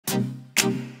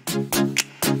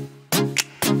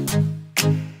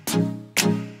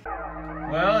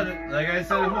I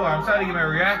said before, I'm starting to get my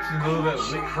reactions a little bit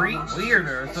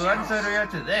weirder, so I decided to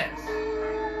react to this.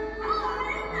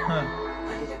 Huh.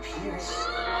 But it appears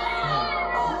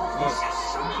What? this has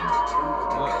something to do with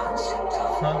the concept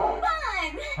of Huh?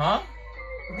 Fun! Huh?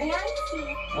 May I see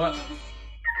it, What? please?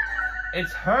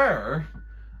 It's her!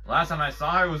 Last time I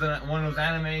saw her was in one of those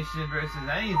animation versus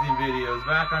anything videos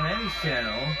back on Eddie's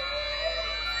channel. It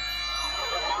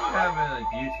happened like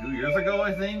 2 years ago,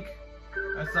 I think.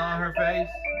 I saw her face.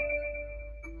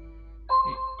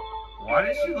 Why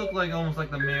does she look like almost like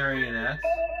the marionette?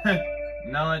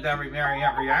 Not like that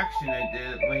marionette reaction I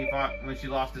did when she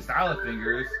lost the style of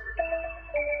fingers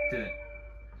in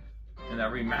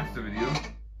that remaster video.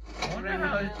 I wonder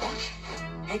how it...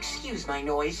 Excuse my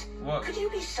noise. What? Could you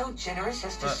be so generous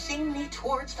as to sing me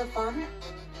towards the fun?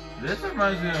 This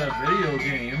reminds me of a video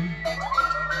game.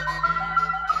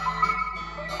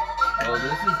 Oh,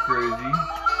 this is crazy.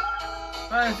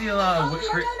 I see a lot of No,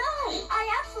 I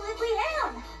absolutely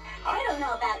am. I don't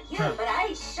know about you, but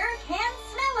I sure can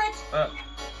smell it.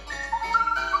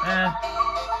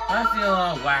 I see a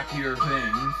lot of wackier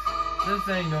things. This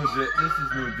ain't no this is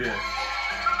no dish.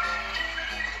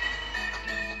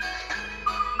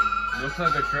 Looks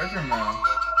like a treasure map.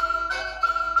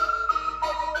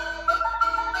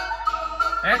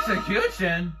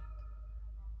 Execution?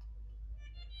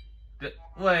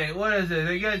 Wait, what is it?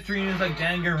 Are you guys treating this like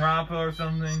Danganronpa or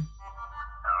something?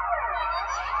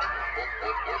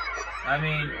 I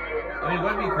mean,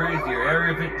 what'd be crazier?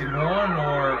 Area 51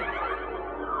 or...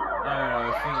 I don't know,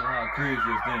 I've seen a lot of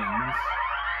crazier things.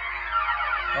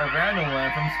 Or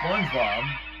Randomland from SpongeBob.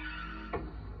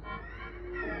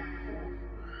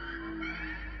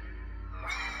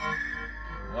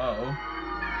 Whoa.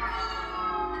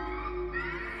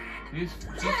 He's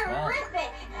small.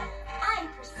 Terrific! I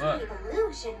perceive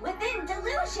illusion within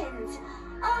delusions.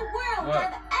 A world of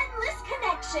endless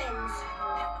connections.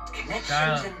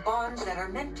 Connections and bonds that are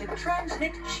meant to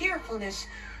transmit cheerfulness.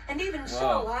 And even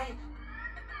so, I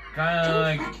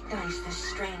don't recognize this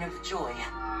strain of joy.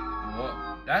 What?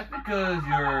 That's because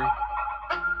you're...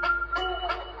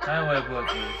 How do I put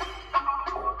this?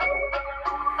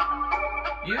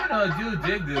 Even though I do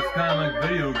dig this kind of like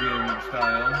video game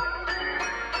style,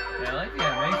 and I like the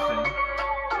animation.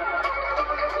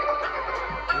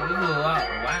 Well, this is a lot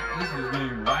whack. This is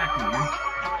being wacky.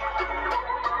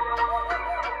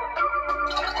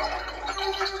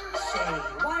 Say,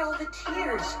 why all the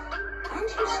tears?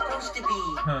 Aren't you supposed to be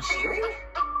cheering?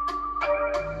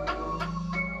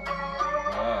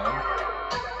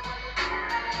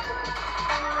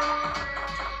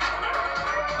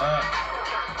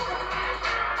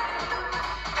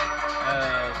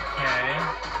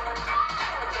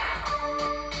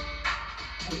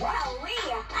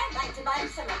 I'd like to buy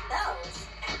some of those.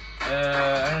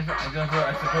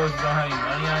 I suppose you don't have any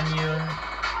money on you.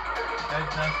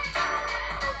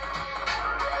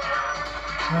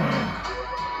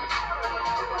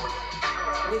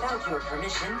 Without your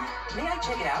permission, may I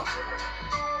check it out?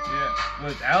 Yeah.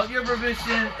 Without your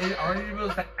permission, aren't you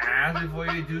supposed to ask before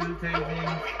you do the thing?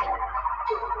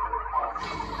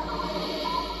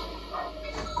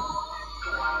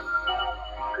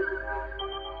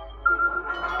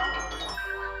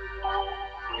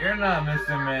 You're not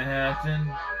Mr. Manhattan.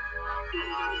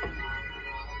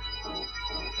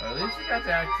 Or at least you got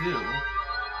that too.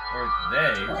 Or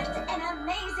they. What an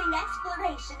amazing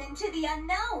exploration into the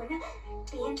unknown.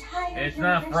 The entire It's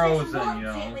not frozen, you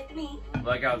know. with me.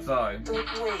 Like outside. But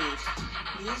wait,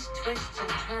 these twists and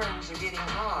turns are getting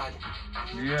odd.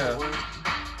 Yeah. Or am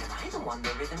I the one the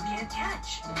rhythm can't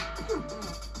catch?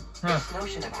 This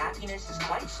notion of happiness is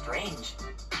quite strange.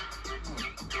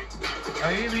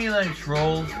 Are you mean like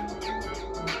trolls?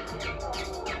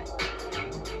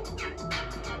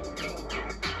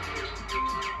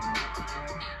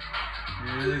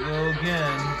 Here they go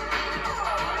again.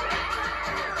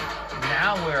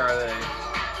 Now where are they?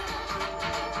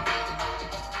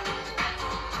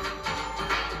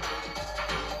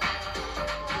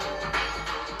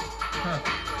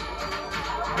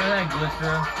 Look at that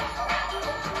glitter.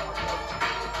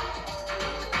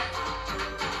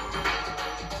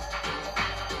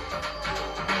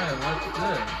 What's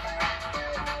this?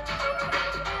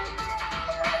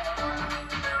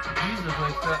 Jesus,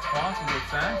 like that possible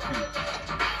statue.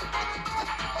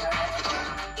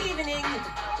 Evening.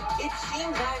 It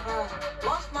seems I've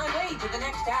lost my way to the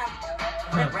next act.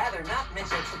 I'd rather not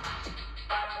miss it.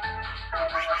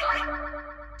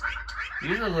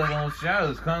 These are like little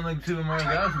shadows, kind of like Super Mario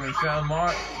Galaxy when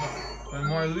when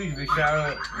Mario Luigi big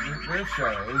shadow, their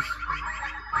shadows.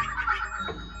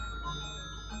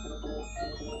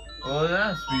 Oh,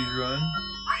 that speed run.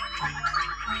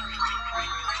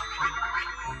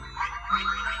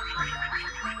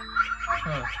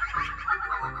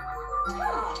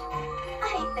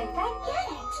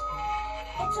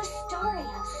 story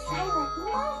of silent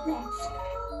movements.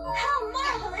 How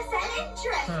marvelous and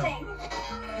interesting!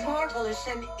 Marvelous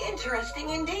and interesting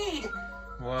indeed.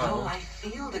 Wow. Though I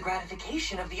feel the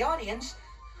gratification of the audience,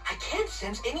 I can't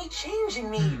sense any change in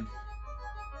me.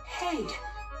 Hey,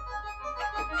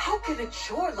 how could a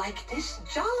chore like this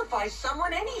jollify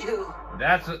someone anywho?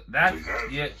 That's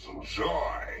Because yeah. it's a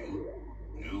joy.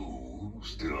 You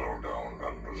still don't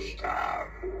understand.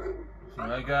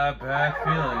 I got a bad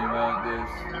feeling about this.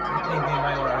 I think they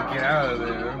might want to get out of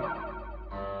there.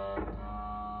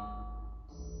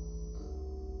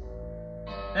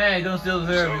 Hey, don't steal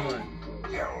this, everyone.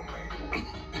 Tell me,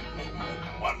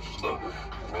 what's the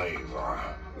flavor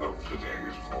of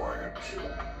today's voyage?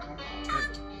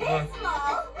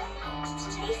 Bismol!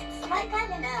 Tastes like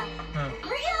I'm in a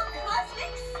real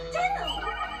cosmic stew!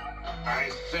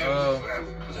 I sense that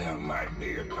there might be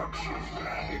a touch of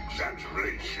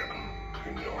exaggeration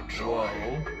in your joy.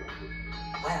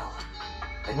 Well,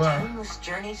 the timeless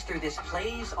journeys through this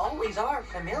place always are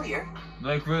familiar.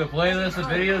 Like for the playlist of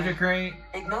videos you create?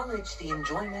 Acknowledge the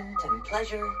enjoyment and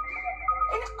pleasure.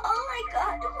 And all I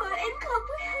got were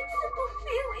incomprehensible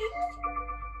feelings.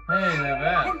 Hey, they're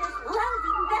back. And this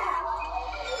lousy mask.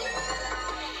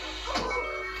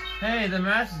 Hey, the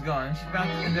mask is gone. She's back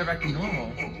and they're back to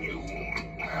normal. You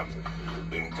have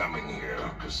been coming here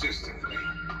persistently,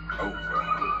 over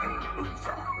and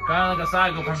over. Kind of like a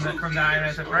cycle from the Iron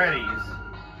at Freddy's.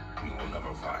 You will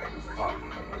never find fun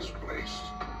in this place.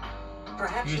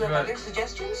 Perhaps you have other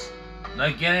suggestions?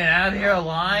 Like getting out of here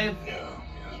alive? Yeah,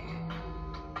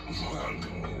 yes. One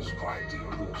is quite the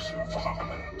elusive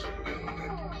element, isn't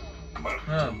it? But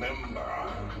remember,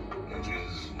 it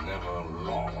is never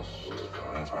lost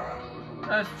forever.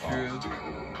 That's true.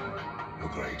 Often, the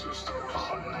greatest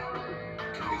fun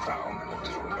can be found in the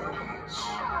little moments.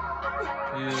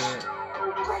 Yeah.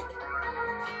 Like,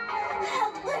 how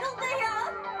little they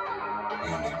are!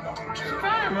 You need not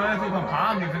Kind of reminds me of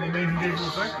Pomni from the Amazing Digital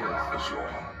Circus. is your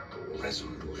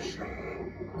resolution.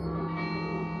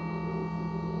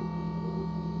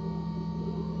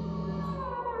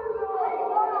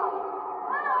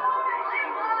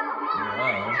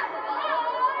 Wow.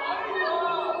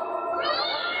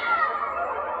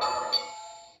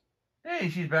 Hey,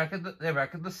 she's back at they're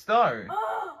back at the start.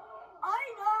 Oh, I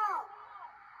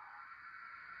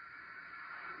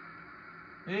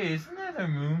know! Hey, isn't that their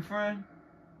moon friend?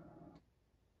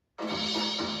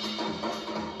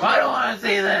 I don't want to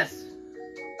see this!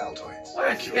 Altoids.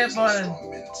 Where's the skip button? Strong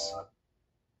mints.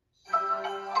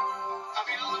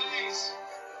 Happy holidays!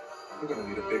 We're gonna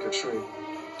need a bigger tree.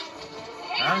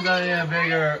 I'm gonna need a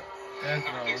bigger Have a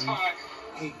big headphones. talk.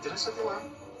 Hey, did I set the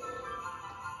alarm?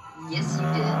 Yes, you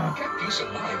did. Get peace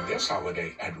of mind this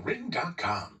holiday at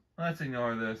Ring.com. Let's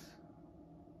ignore this.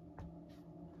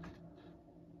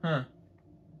 Huh.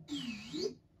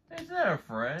 Isn't that a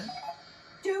friend?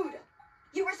 Dude,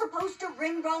 you were supposed to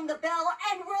ring the bell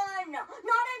and run!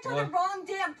 Not into the wrong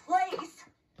damn place!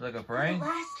 Like a For prank? the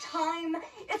last time,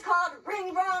 it's called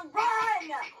ring, run!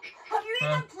 Have you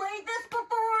even played this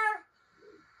before?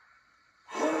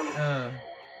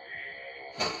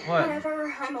 What?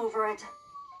 Whatever, I'm over it.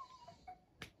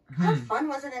 How fun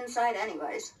was it inside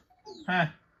anyways? Huh.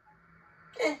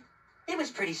 It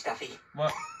was pretty stuffy.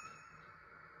 What?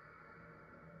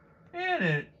 Man,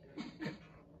 it.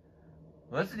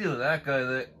 What's the deal with that guy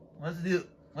there? What's the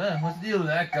deal with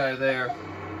that guy there?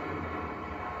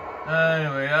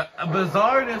 Anyway,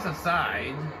 bizarreness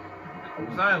aside,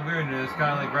 besides weirdness,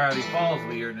 kind of like Gravity Falls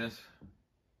weirdness.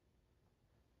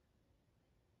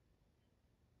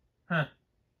 Huh.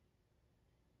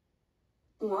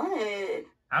 What?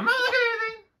 I'm not looking at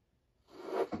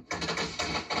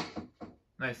anything.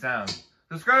 Nice sound.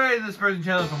 Subscribe to this person's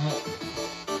channel for more.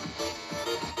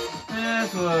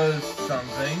 This was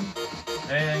something.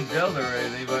 Ain't Zelda or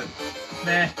anything, but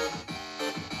meh.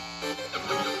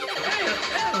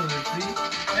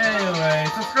 Anyway,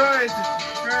 subscribe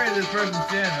to this person's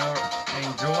channel, and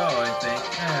Joel, I think,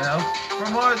 for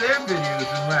more of their videos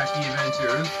and wacky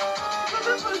adventures. But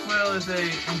this as well as a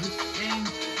interesting,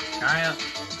 kind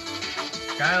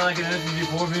of like an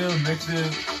SMG4 video mixed in,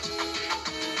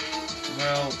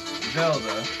 well,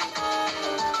 Zelda.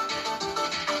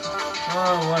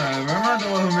 Oh, whatever. I'm not the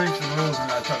one who makes the rules and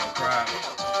that type of crap.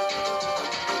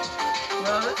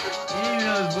 Well, even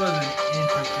though this was an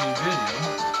interesting video,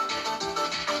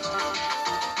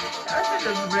 I think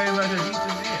this is very much a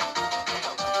decent video.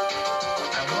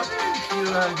 I wonder if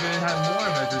she'll have more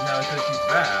adventures now since she's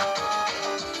back.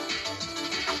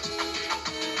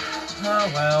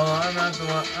 Oh well,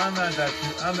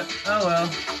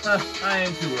 I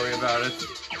ain't too worried about it.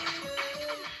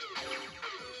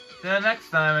 See you next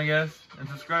time, I guess, and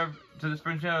subscribe to this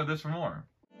friend channel, this for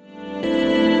more.